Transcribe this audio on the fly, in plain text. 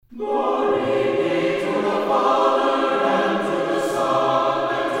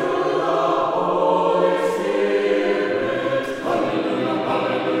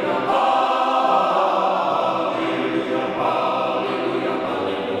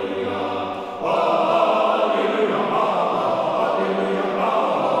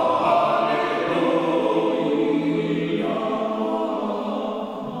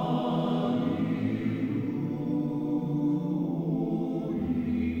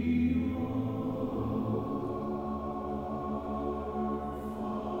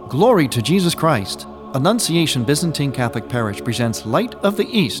Glory to Jesus Christ! Annunciation Byzantine Catholic Parish presents Light of the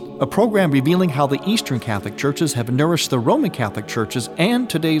East, a program revealing how the Eastern Catholic Churches have nourished the Roman Catholic Churches and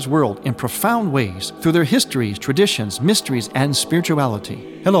today's world in profound ways through their histories, traditions, mysteries, and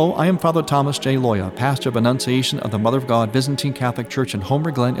spirituality. Hello, I am Father Thomas J. Loya, pastor of Annunciation of the Mother of God Byzantine Catholic Church in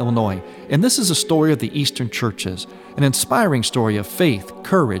Homer Glen, Illinois, and this is a story of the Eastern Churches, an inspiring story of faith,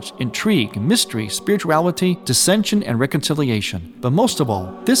 courage, intrigue, mystery, spirituality, dissension, and reconciliation. But most of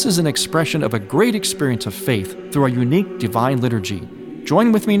all, this is an expression of a great experience of faith through our unique divine liturgy.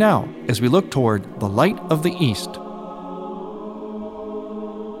 Join with me now as we look toward the Light of the East.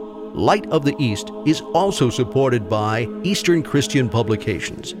 Light of the East is also supported by Eastern Christian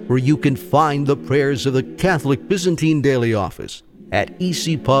Publications, where you can find the prayers of the Catholic Byzantine Daily Office at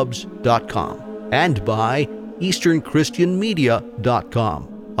ecpubs.com, and by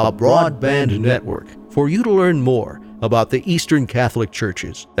EasternChristianMedia.com, a broadband network for you to learn more about the Eastern Catholic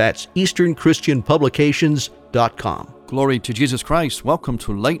Churches. That's EasternChristianPublications.com. Glory to Jesus Christ. Welcome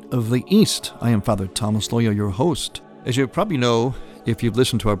to Light of the East. I am Father Thomas Loya, your host. As you probably know, if you've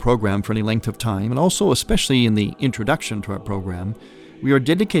listened to our program for any length of time, and also especially in the introduction to our program, we are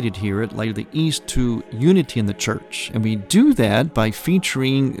dedicated here at Light of the East to unity in the Church. And we do that by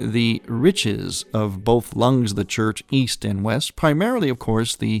featuring the riches of both lungs of the Church, East and West, primarily, of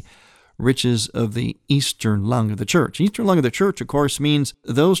course, the riches of the Eastern lung of the Church. Eastern lung of the Church, of course, means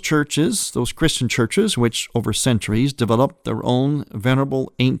those churches, those Christian churches, which over centuries developed their own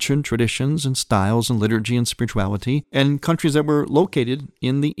venerable ancient traditions and styles and liturgy and spirituality, and countries that were located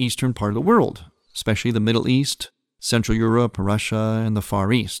in the eastern part of the world, especially the Middle East, Central Europe, Russia, and the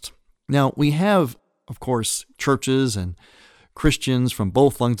Far East. Now, we have, of course, churches and Christians from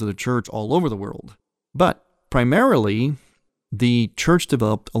both lungs of the Church all over the world, but primarily the Church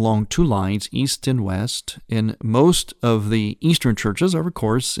developed along two lines, East and West, and most of the Eastern churches are, of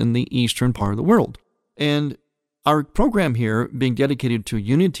course, in the eastern part of the world. And our program here, being dedicated to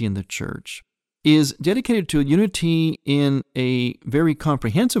unity in the Church, is dedicated to unity in a very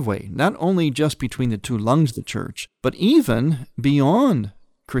comprehensive way, not only just between the two lungs of the Church, but even beyond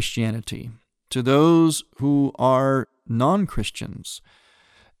Christianity, to those who are non-Christians,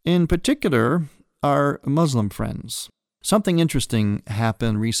 in particular, our Muslim friends. Something interesting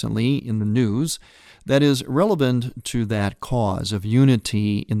happened recently in the news that is relevant to that cause of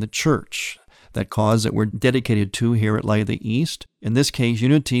unity in the Church, that cause that we're dedicated to here at Light of the East. In this case,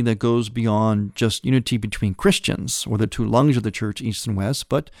 unity that goes beyond just unity between Christians, or the two lungs of the Church, East and West,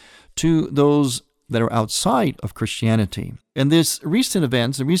 but to those that are outside of Christianity. And the recent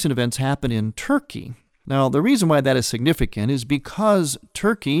events happened in Turkey. Now, the reason why that is significant is because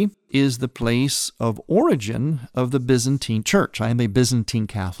Turkey is the place of origin of the Byzantine Church. I am a Byzantine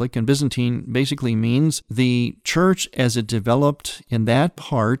Catholic, and Byzantine basically means the church as it developed in that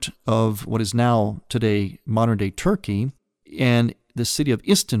part of what is now today modern-day Turkey, and the city of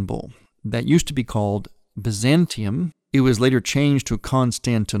Istanbul. That used to be called Byzantium. It was later changed to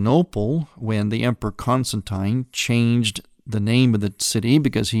Constantinople when the Emperor Constantine changed the name of the city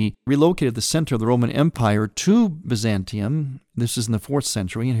because he relocated the center of the Roman Empire to Byzantium. This is in the 4th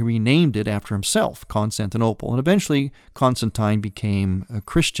century, and he renamed it after himself, Constantinople. And eventually, Constantine became a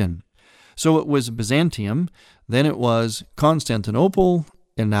Christian. So it was Byzantium, then it was Constantinople,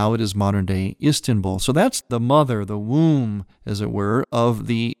 and now it is modern-day Istanbul. So that's the mother, the womb, as it were, of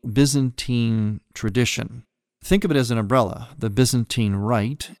the Byzantine tradition. Think of it as an umbrella. The Byzantine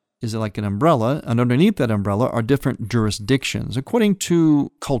Rite is like an umbrella, and underneath that umbrella are different jurisdictions according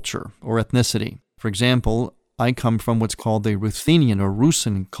to culture or ethnicity. For example, I come from what's called the Ruthenian or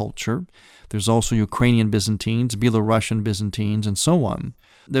Rusin culture. There's also Ukrainian Byzantines, Belarusian Byzantines, and so on.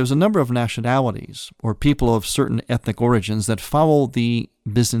 There's a number of nationalities or people of certain ethnic origins that follow the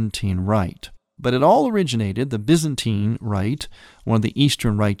Byzantine Rite. But it all originated, the Byzantine Rite, one of the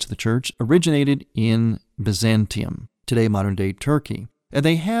Eastern rites of the Church, originated in Byzantium, today modern-day Turkey. And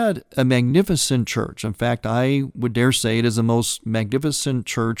they had a magnificent church. In fact, I would dare say it is the most magnificent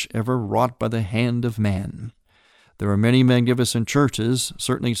church ever wrought by the hand of man. There are many magnificent churches.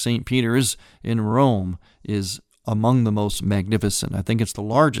 Certainly St. Peter's in Rome is among the most magnificent. I think it's the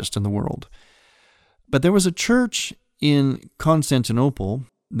largest in the world. But there was a church in Constantinople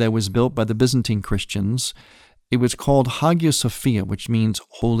that was built by the Byzantine Christians. It was called Hagia Sophia, which means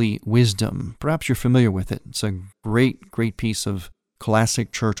holy wisdom. Perhaps you're familiar with it. It's a great, great piece of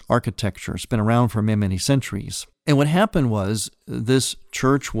classic church architecture. It's been around for many, many centuries. And what happened was this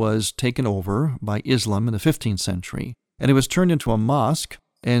church was taken over by Islam in the 15th century, and it was turned into a mosque.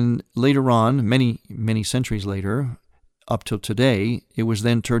 And later on, many, many centuries later, up till today, it was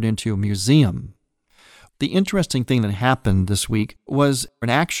then turned into a museum. The interesting thing that happened this week was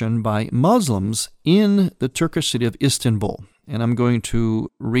an action by Muslims in the Turkish city of Istanbul. And I'm going to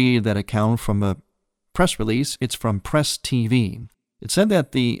read that account from a press release. It's from Press TV. It said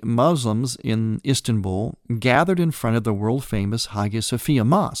that the Muslims in Istanbul gathered in front of the world-famous Hagia Sophia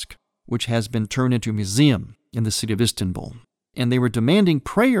Mosque, which has been turned into a museum in the city of Istanbul. And they were demanding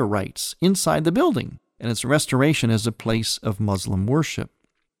prayer rights inside the building and its restoration as a place of Muslim worship.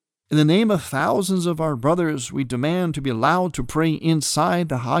 In the name of thousands of our brothers, we demand to be allowed to pray inside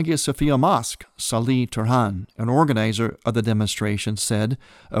the Hagia Sophia Mosque, Salih Turhan, an organizer of the demonstration, said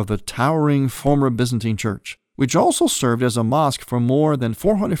of the towering former Byzantine church, which also served as a mosque for more than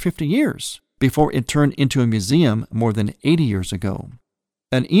 450 years before it turned into a museum more than 80 years ago.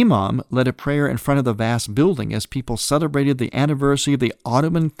 An imam led a prayer in front of the vast building as people celebrated the anniversary of the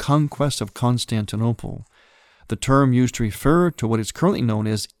Ottoman conquest of Constantinople, the term used to refer to what is currently known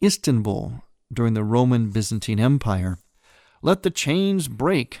as Istanbul during the Roman Byzantine Empire. "Let the chains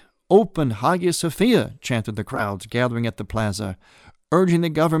break. Open Hagia Sophia," chanted the crowds gathering at the plaza, urging the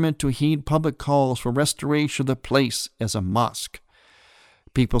government to heed public calls for restoration of the place as a mosque.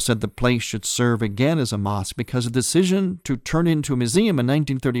 People said the place should serve again as a mosque because the decision to turn it into a museum in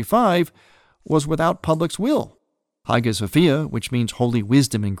 1935 was without public's will. Hagia Sophia, which means holy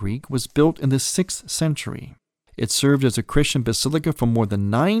wisdom in Greek, was built in the 6th century. It served as a Christian basilica for more than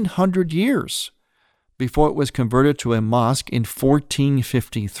 900 years before it was converted to a mosque in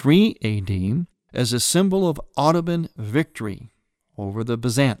 1453 AD as a symbol of Ottoman victory over the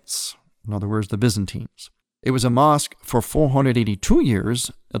Byzants, in other words, the Byzantines. It was a mosque for 482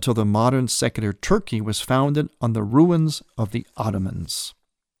 years until the modern secular Turkey was founded on the ruins of the Ottomans.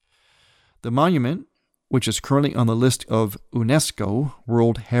 The monument, which is currently on the list of UNESCO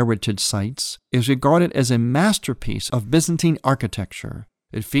World Heritage Sites, is regarded as a masterpiece of Byzantine architecture.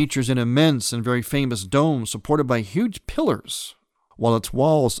 It features an immense and very famous dome supported by huge pillars, while its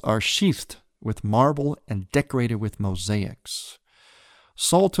walls are sheathed with marble and decorated with mosaics.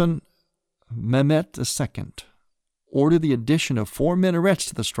 Sultan Mehmet II ordered the addition of 4 minarets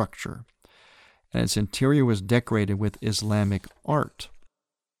to the structure, and its interior was decorated with Islamic art.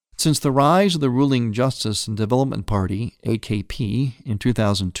 Since the rise of the ruling Justice and Development Party, AKP, in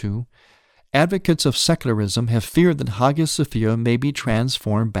 2002, advocates of secularism have feared that Hagia Sophia may be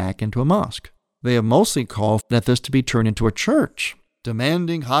transformed back into a mosque. They have mostly called for this to be turned into a church.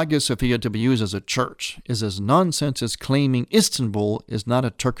 Demanding Hagia Sophia to be used as a church is as nonsense as claiming Istanbul is not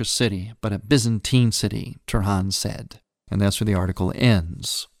a Turkish city, but a Byzantine city, Turhan said. And that's where the article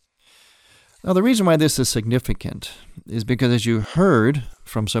ends. Now, the reason why this is significant is because, as you heard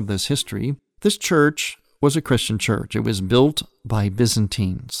from some of this history, this church was a Christian church. It was built by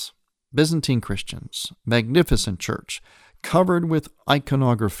Byzantines, Byzantine Christians, magnificent church, covered with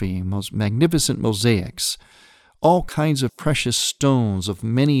iconography, most magnificent mosaics, all kinds of precious stones of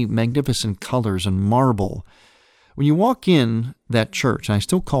many magnificent colors and marble. When you walk in that church, and I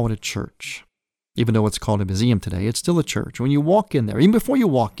still call it a church, even though it's called a museum today, it's still a church. When you walk in there, even before you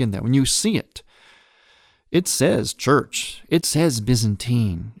walk in there, when you see it, it says church. It says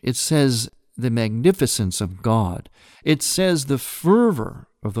Byzantine. It says the magnificence of God. It says the fervor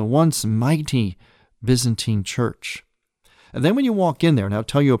of the once mighty Byzantine church. And then when you walk in there, and I'll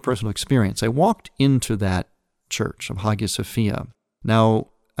tell you a personal experience, I walked into that church of Hagia Sophia. Now,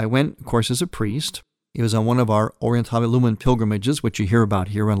 I went, of course, as a priest. It was on one of our Orientale Lumen pilgrimages, which you hear about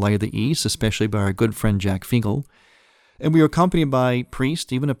here on Light of the East, especially by our good friend Jack Fiegel. And we were accompanied by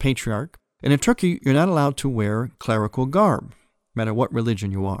priests, even a patriarch. And in Turkey, you're not allowed to wear clerical garb, no matter what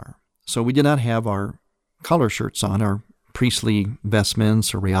religion you are. So we did not have our collar shirts on, our priestly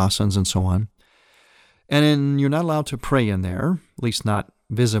vestments or riasans and so on. And then you're not allowed to pray in there, at least not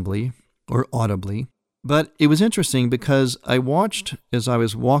visibly or audibly. But it was interesting because I watched, as I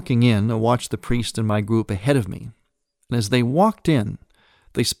was walking in, I watched the priest in my group ahead of me. And as they walked in,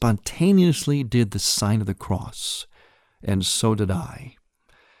 they spontaneously did the sign of the cross. And so did I.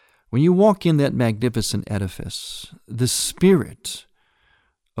 When you walk in that magnificent edifice, the Spirit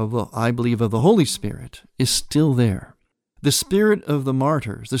I believe of the Holy Spirit is still there. The spirit of the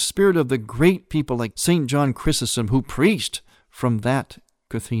martyrs, the spirit of the great people like St. John Chrysostom who preached from that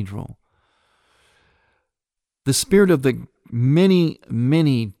cathedral. The spirit of the many,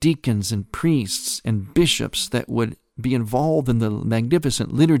 many deacons and priests and bishops that would be involved in the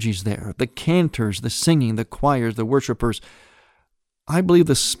magnificent liturgies there, the cantors, the singing, the choirs, the worshipers. I believe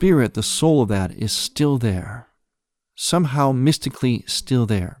the spirit, the soul of that is still there, somehow mystically still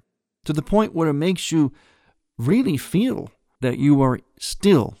there, to the point where it makes you really feel that you are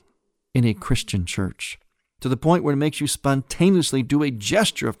still in a Christian church, to the point where it makes you spontaneously do a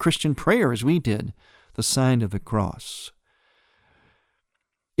gesture of Christian prayer as we did, the sign of the cross.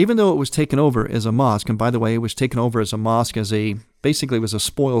 Even though it was taken over as a mosque, and by the way, it was taken over as a mosque basically it was a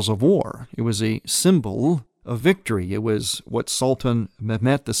spoils of war. It was a symbol of victory. It was what Sultan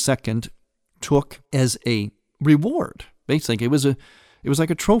Mehmet II took as a reward. Basically, it was like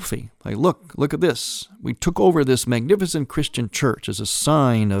a trophy. Like, look at this. We took over this magnificent Christian church as a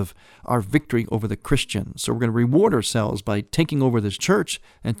sign of our victory over the Christians. So we're going to reward ourselves by taking over this church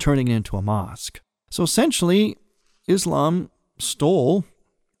and turning it into a mosque. So essentially, Islam stole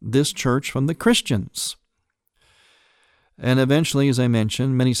this church from the Christians. And eventually, as I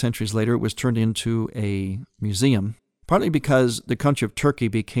mentioned, many centuries later, it was turned into a museum, partly because the country of Turkey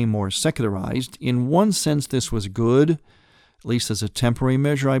became more secularized. In one sense, this was good, at least as a temporary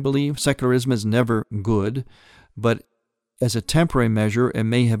measure, I believe. Secularism is never good, but as a temporary measure, it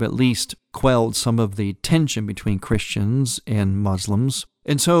may have at least quelled some of the tension between Christians and Muslims.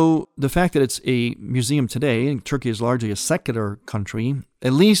 And so the fact that it's a museum today, and Turkey is largely a secular country,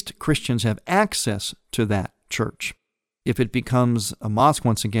 at least Christians have access to that church. If it becomes a mosque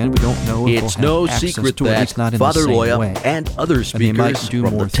once again, we don't know if it's we'll no have access secret to it, at that least not in Father the same Loya way. and other speakers do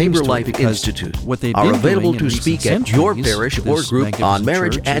from more the Tabor things to it Life because Institute what they've are been available doing to in speak recent at your centuries, parish or this group on magnificent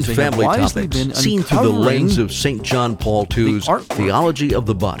marriage church, and is they have family wisely topics, been seen through the uncovering lens of St. John Paul II's the artwork, theology of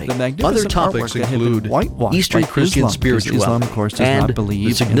the body. the Other magnificent topics artwork that had been include whitewashed Eastern like Christian Islam, because Islam, spirituality of course, does and not believe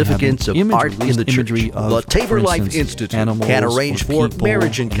the significance in of having art imagery, in the church. imagery of, The Tabor for Life instance, Institute animals can arrange or for people,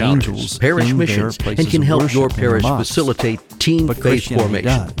 marriage encounters, angels parish in missions, their and places can of help worship your in the parish mosques. facilitate teen But faith Christianity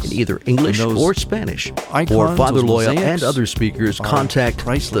formation does. in either English And those or Spanish. icons, For Father those Loya and mosaics other speakers, are contact the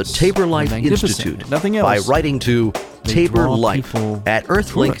priceless. Tabor Life They're magnificent. Institute Nothing by else. writing to They Tabor draw Life people, at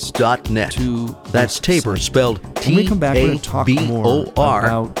earthlink.net. to That's this Tabor, site. spelled When we come back, we're going to talk more Tabor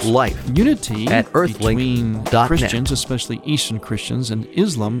about Life. unity at between earthlink.net. Christians, especially Eastern Christians, and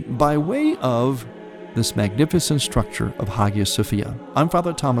Islam by way of this magnificent structure of Hagia Sophia. I'm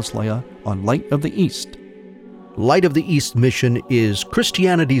Father Thomas Loya on Light of the East. Light of the East mission is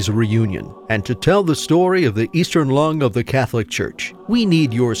Christianity's reunion, and to tell the story of the Eastern lung of the Catholic Church, we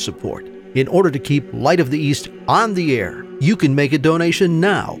need your support. In order to keep Light of the East on the air, you can make a donation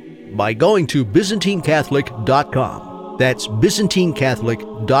now by going to ByzantineCatholic.com. That's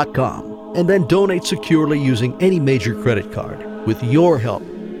ByzantineCatholic.com, and then donate securely using any major credit card. With your help,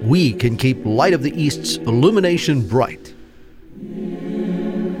 we can keep Light of the East's illumination bright.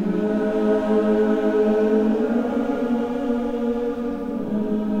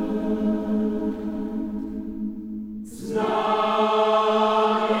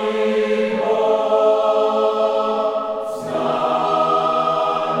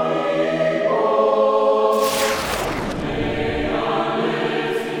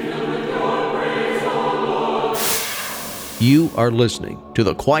 You are listening to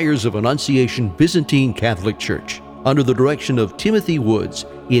the Choirs of Annunciation Byzantine Catholic Church under the direction of Timothy Woods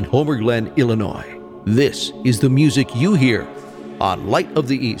in Homer Glen, Illinois. This is the music you hear on Light of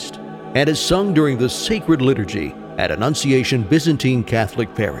the East and is sung during the sacred liturgy at Annunciation Byzantine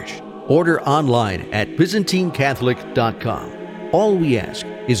Catholic Parish. Order online at ByzantineCatholic.com. All we ask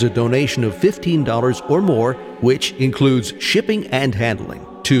is a donation of $15 or more, which includes shipping and handling,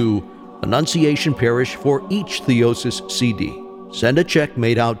 to Annunciation Parish for each Theosis CD. Send a check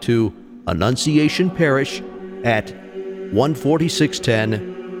made out to Annunciation Parish at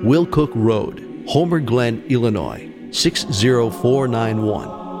 14610 Wilcook Road, Homer Glen, Illinois,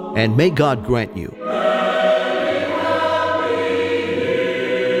 60491. And may God grant you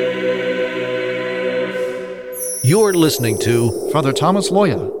You're listening to Father Thomas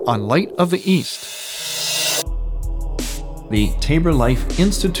Loya on Light of the East. The Tabor Life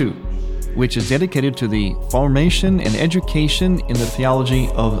Institute, which is dedicated to the formation and education in the theology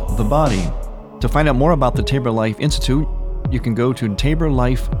of the body. To find out more about the Tabor Life Institute, you can go to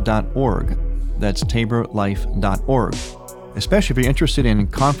taborlife.org. That's taborlife.org. Especially if you're interested in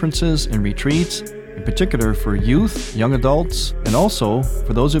conferences and retreats, in particular for youth, young adults, and also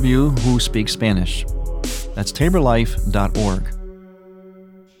for those of you who speak Spanish. That's taborlife.org.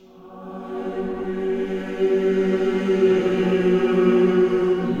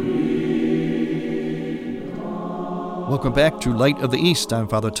 Welcome back to Light of the East. I'm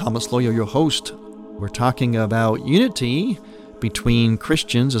Father Thomas Loya, your host. We're talking about unity between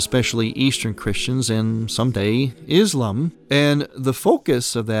Christians, especially Eastern Christians, and someday Islam. And the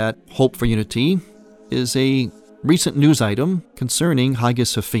focus of that hope for unity is a recent news item concerning Hagia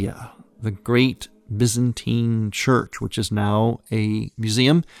Sophia, the great Byzantine church, which is now a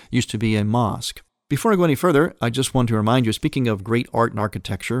museum, used to be a mosque. Before I go any further, I just want to remind you, speaking of great art and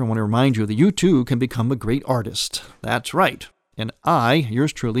architecture, I want to remind you that you too can become a great artist. That's right. And I,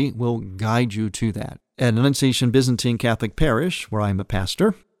 yours truly, will guide you to that. At Annunciation Byzantine Catholic Parish, where I'm a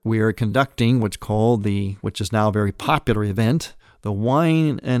pastor, we are conducting what's called which is now a very popular event, the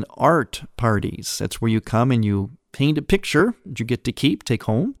Wine and Art Parties. That's where you come and you paint a picture that you get to keep, take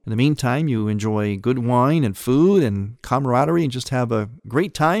home. In the meantime, you enjoy good wine and food and camaraderie and just have a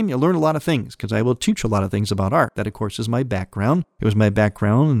great time. You'll learn a lot of things because I will teach a lot of things about art. That, of course, is my background. It was my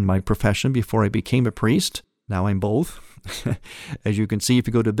background and my profession before I became a priest. Now I'm both. As you can see, if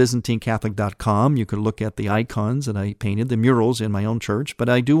you go to ByzantineCatholic.com, you can look at the icons that I painted, the murals in my own church. But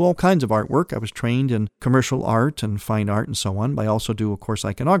I do all kinds of artwork. I was trained in commercial art and fine art and so on. But I also do, of course,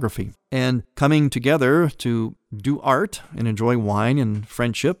 iconography. And coming together to do art and enjoy wine and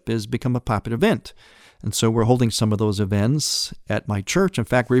friendship has become a popular event. And so we're holding some of those events at my church. In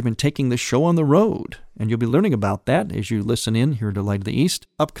fact, we're even taking the show on the road. And you'll be learning about that as you listen in here to Light of the East.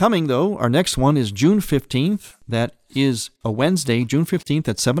 Upcoming, though, our next one is June 15th. That is a Wednesday, June 15th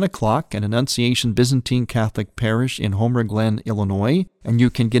at 7 o'clock at Annunciation Byzantine Catholic Parish in Homer Glen, Illinois. And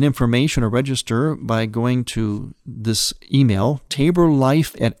you can get information or register by going to this email,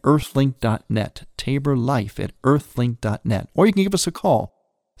 taborlife@earthlink.net, taborlife@earthlink.net. Or you can give us a call,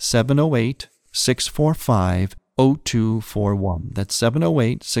 708-645-0241. That's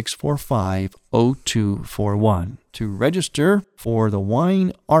 708-645-0241 to register for the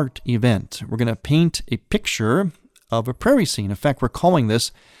wine art event. We're going to paint a picture of a prairie scene. In fact, we're calling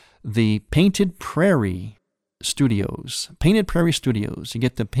this the Painted Prairie Studios. Painted Prairie Studios. You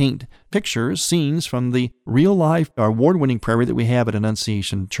get to paint pictures, scenes from the real life, award-winning prairie that we have at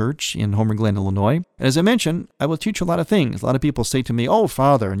Annunciation Church in Homer Glen, Illinois. And as I mentioned, I will teach you a lot of things. A lot of people say to me, "Oh,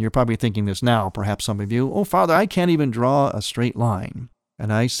 Father," and you're probably thinking this now, perhaps some of you, "Oh, Father, I can't even draw a straight line."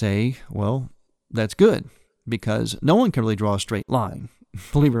 And I say, well, that's good, because no one can really draw a straight line,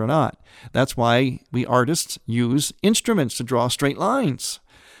 believe it or not. That's why we artists use instruments to draw straight lines.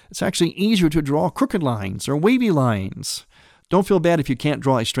 It's actually easier to draw crooked lines or wavy lines. Don't feel bad if you can't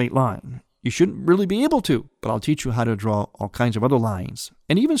draw a straight line. You shouldn't really be able to, but I'll teach you how to draw all kinds of other lines,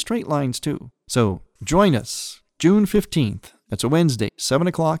 and even straight lines too. So join us June 15th. That's a Wednesday, 7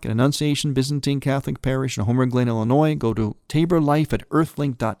 o'clock at Annunciation Byzantine Catholic Parish in Homer Glen, Illinois. Go to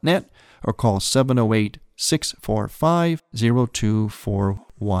taborlife@earthlink.net or call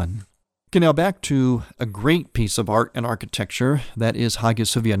 708-645-0241. Okay, now back to a great piece of art and architecture that is Hagia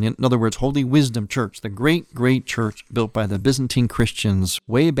Sophia. In other words, Holy Wisdom Church, the great, great church built by the Byzantine Christians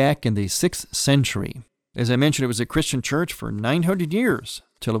way back in the 6th century. As I mentioned, it was a Christian church for 900 years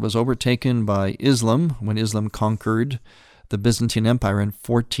till it was overtaken by Islam when Islam conquered the Byzantine Empire in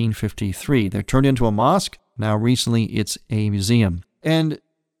 1453. They turned into a mosque. Now recently it's a museum. And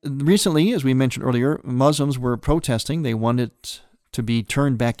recently, as we mentioned earlier, Muslims were protesting. They wanted to be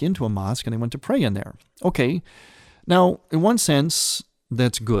turned back into a mosque, and they went to pray in there. Okay, now, in one sense,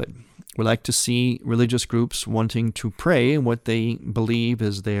 that's good. We like to see religious groups wanting to pray in what they believe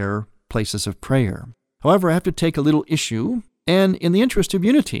is their places of prayer. However, I have to take a little issue, and in the interest of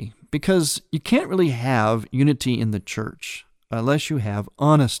unity, because you can't really have unity in the church unless you have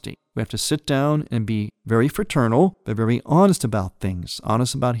honesty. We have to sit down and be very fraternal, but very honest about things,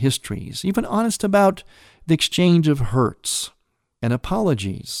 honest about histories, even honest about the exchange of hurts and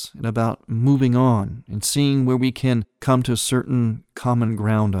apologies, and about moving on and seeing where we can come to a certain common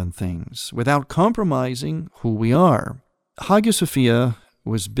ground on things without compromising who we are. Hagia Sophia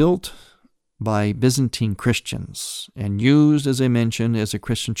was built by Byzantine Christians and used, as I mentioned, as a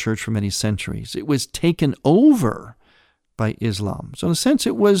Christian church for many centuries. It was taken over by Islam. So in a sense,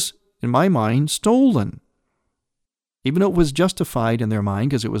 it was, in my mind, stolen. Even though it was justified in their mind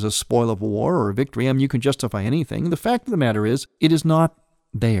because it was a spoil of war or a victory, I mean, you can justify anything. The fact of the matter is, it is not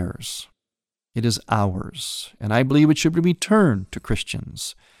theirs. It is ours. And I believe it should be returned to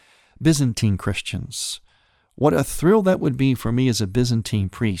Christians, Byzantine Christians. What a thrill that would be for me as a Byzantine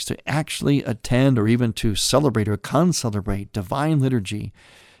priest to actually attend or even to celebrate or concelebrate divine liturgy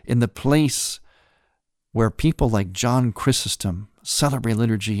in the place where people like John Chrysostom celebrated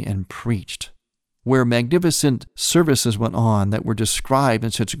liturgy and preached, where magnificent services went on that were described in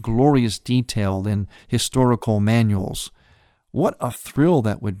such glorious detail in historical manuals. What a thrill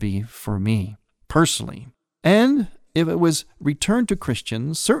that would be for me, personally. And if it was returned to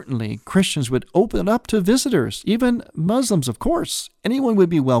Christians, certainly Christians would open it up to visitors, even Muslims, of course. Anyone would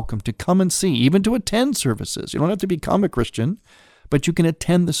be welcome to come and see, even to attend services. You don't have to become a Christian, but you can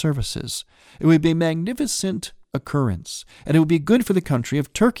attend the services. It would be a magnificent occurrence, and it would be good for the country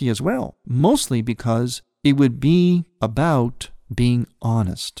of Turkey as well, mostly because it would be about being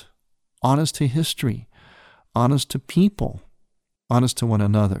honest to history, honest to people, honest to one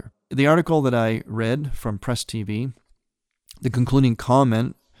another. The article that I read from Press TV, the concluding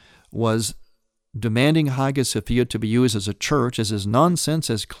comment was, demanding Hagia Sophia to be used as a church is as nonsense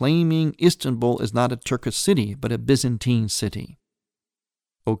as claiming Istanbul is not a Turkish city, but a Byzantine city.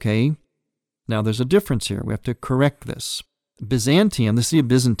 Okay, now there's a difference here. We have to correct this. Byzantium, the city of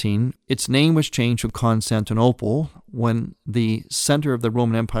Byzantine, its name was changed to Constantinople when the center of the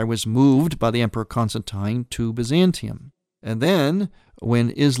Roman Empire was moved by the Emperor Constantine to Byzantium. And then,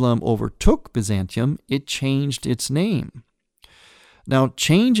 when Islam overtook Byzantium, it changed its name. Now,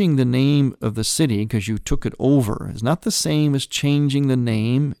 changing the name of the city because you took it over is not the same as changing the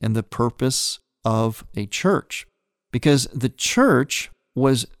name and the purpose of a church, because the church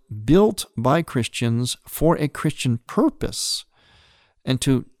was built by Christians for a Christian purpose. And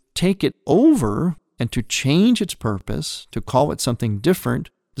to take it over and to change its purpose, to call it something different,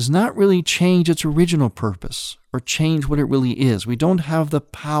 does not really change its original purpose or change what it really is. We don't have the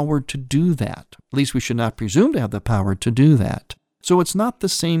power to do that. At least we should not presume to have the power to do that. So it's not the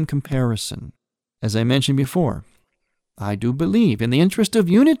same comparison. As I mentioned before, I do believe in the interest of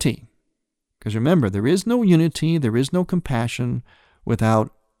unity. Because remember, there is no unity, there is no compassion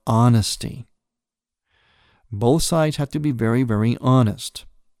without honesty. Both sides have to be very, very honest.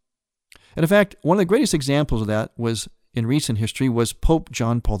 And in fact, one of the greatest examples of that was in recent history was Pope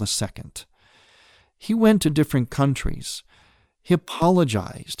John Paul II. He went to different countries. He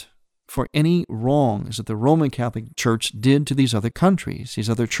apologized for any wrongs that the Roman Catholic Church did to these other countries, these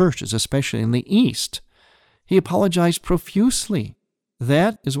other churches, especially in the East. He apologized profusely.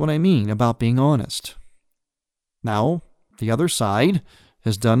 That is what I mean about being honest. Now, the other side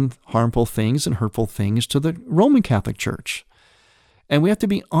has done harmful things and hurtful things to the Roman Catholic Church. And we have to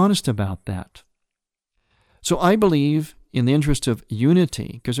be honest about that. So I believe, in the interest of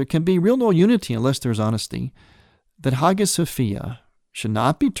unity, because there can be real no unity unless there's honesty, that Hagia Sophia should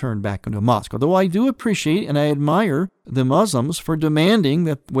not be turned back into a mosque. Although I do appreciate and I admire the Muslims for demanding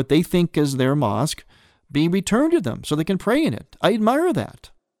that what they think is their mosque be returned to them so they can pray in it. I admire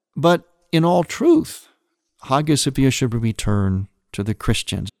that. But in all truth, Hagia Sophia should be returned to the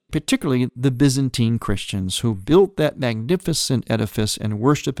Christians, particularly the Byzantine Christians who built that magnificent edifice and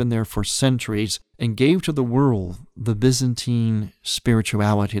worshiped in there for centuries and gave to the world the Byzantine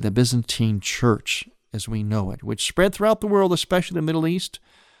spirituality, the Byzantine church as we know it, which spread throughout the world, especially the Middle East,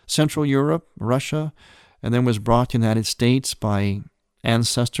 Central Europe, Russia, and then was brought to the United States by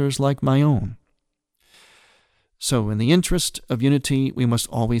ancestors like my own. So in the interest of unity, we must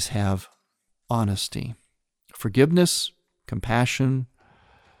always have honesty, forgiveness, compassion,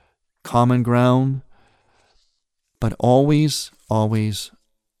 common ground, but always, always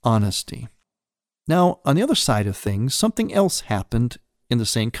honesty. Now, on the other side of things, something else happened in the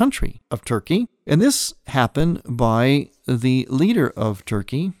same country of Turkey, and this happened by the leader of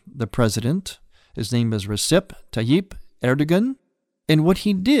Turkey, the president. His name is Recep Tayyip Erdogan, and what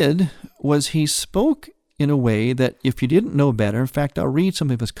he did was he spoke in a way that if you didn't know better, in fact, I'll read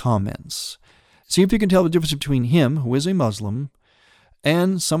some of his comments. See if you can tell the difference between him, who is a Muslim,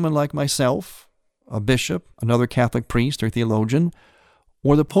 and someone like myself, a bishop, another Catholic priest or theologian,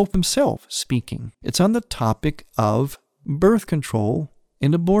 or the Pope himself speaking. It's on the topic of birth control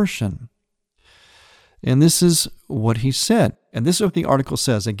and abortion. And this is what he said. And this is what the article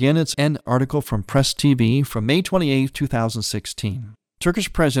says. Again, it's an article from Press TV from May 28, 2016.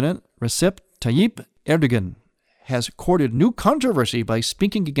 Turkish President Recep Tayyip Erdogan has courted new controversy by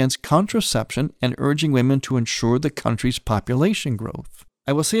speaking against contraception and urging women to ensure the country's population growth.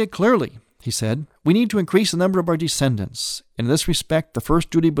 I will say it clearly, he said. We need to increase the number of our descendants. In this respect, the first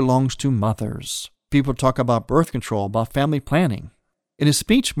duty belongs to mothers. People talk about birth control, about family planning. In his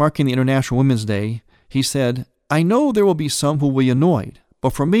speech marking the International Women's Day, he said, I know there will be some who will be annoyed,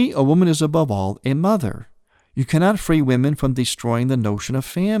 but for me, a woman is above all a mother. You cannot free women from destroying the notion of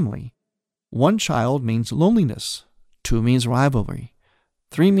family. 1 child means loneliness, 2 means rivalry,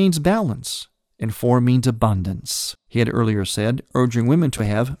 3 means balance, and 4 means abundance. He had earlier said, urging women to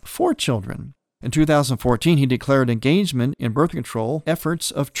have 4 children. In 2014, he declared engagement in birth control efforts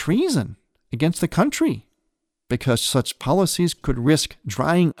of treason against the country, because such policies could risk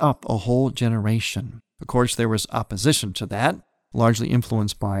drying up a whole generation. Of course, there was opposition to that, largely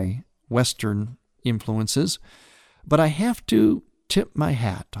influenced by Western influences. But I have to tip my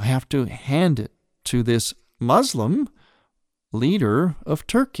hat. I have to hand it to this Muslim leader of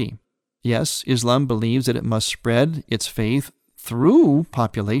Turkey. Yes, Islam believes that it must spread its faith through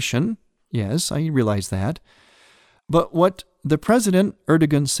population. Yes, I realize that. But what the President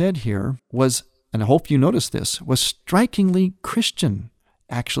Erdogan said here was, and I hope you notice this, was strikingly Christian,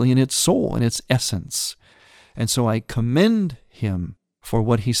 actually in its soul, in its essence. And so I commend him for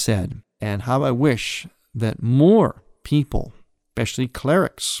what he said, and how I wish that more people, especially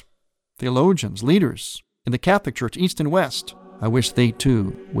clerics, theologians, leaders in the Catholic Church, East and West, I wish they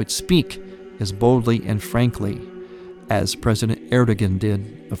too would speak as boldly and frankly as President Erdogan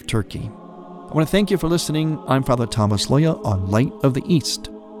did of Turkey. I want to thank you for listening. I'm Father Thomas Loya on Light of the East.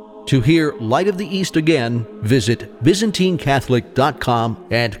 To hear Light of the East again, visit ByzantineCatholic.com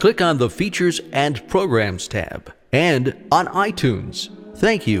and click on the Features and Programs tab. And on iTunes.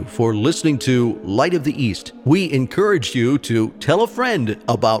 Thank you for listening to Light of the East. We encourage you to tell a friend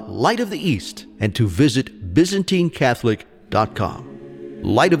about Light of the East and to visit ByzantineCatholic.com.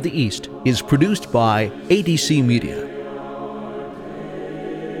 Light of the East is produced by ADC Media.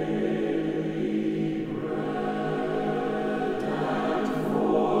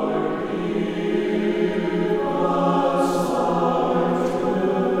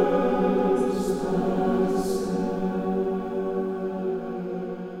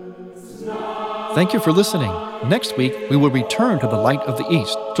 Thank you for listening. Next week, we will return to the Light of the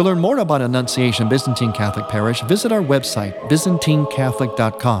East. To learn more about Annunciation Byzantine Catholic Parish, visit our website,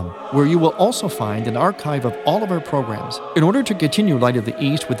 ByzantineCatholic.com, where you will also find an archive of all of our programs. In order to continue Light of the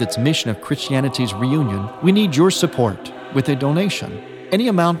East with its mission of Christianity's reunion, we need your support with a donation. Any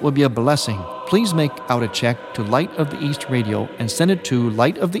amount will be a blessing. Please make out a check to Light of the East Radio and send it to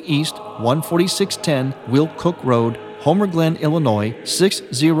Light of the East, 14610 Will Cook Road, Homer Glen, Illinois,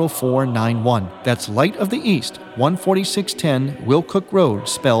 60491. That's Light of the East, 14610 Will Cook Road,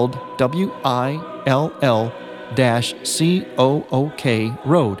 spelled WILL-COOK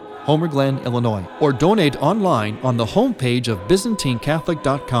Road, Homer Glen, Illinois. Or donate online on the homepage of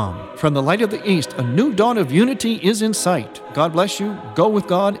ByzantineCatholic.com. From the Light of the East, a new dawn of unity is in sight. God bless you, go with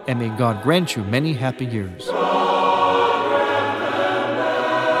God, and may God grant you many happy years.